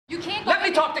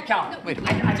Calvin. Wait a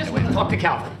minute. I just want to talk to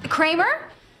Calvin. Kramer?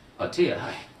 Tia,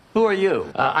 hi. Who are you?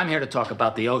 I'm here to talk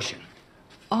about the ocean.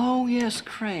 Oh, yes,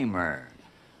 Kramer.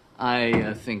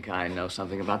 I think I know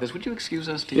something about this. Would you excuse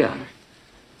us, Tia? Yeah.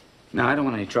 No, I don't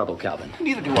want any trouble, Calvin.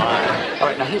 Neither do I. All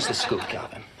right, now here's the scoop,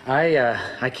 Calvin.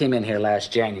 I came in here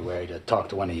last January to talk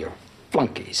to one of your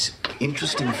flunkies.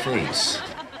 Interesting face.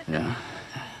 Yeah.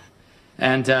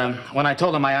 And when I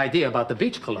told him my idea about the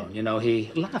beach cologne, you know,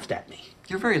 he laughed at me.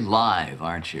 You're very live,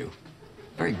 aren't you?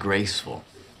 Very graceful.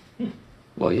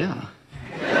 Well, yeah.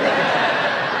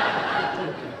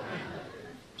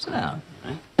 Sit down.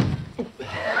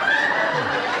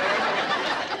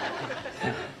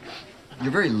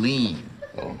 You're very lean,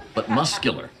 but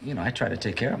muscular. You know, I try to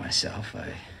take care of myself.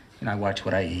 I watch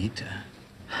what I eat.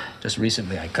 Just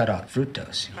recently, I cut out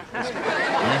fructose.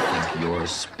 I think you're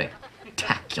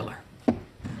spectacular.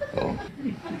 Oh.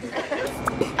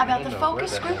 About the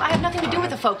focus group? I have nothing to do with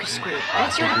the focus group.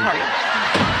 That's your department.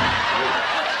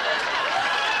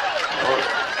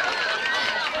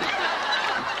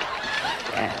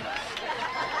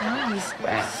 Oh, he's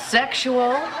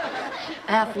sexual,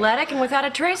 athletic, and without a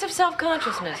trace of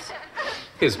self-consciousness.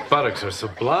 His buttocks are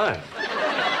sublime.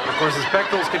 Of course, his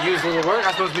pectorals could use a little work.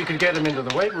 I suppose we could get him into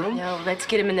the weight room. No, let's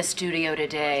get him in the studio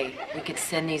today. We could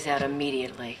send these out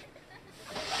immediately.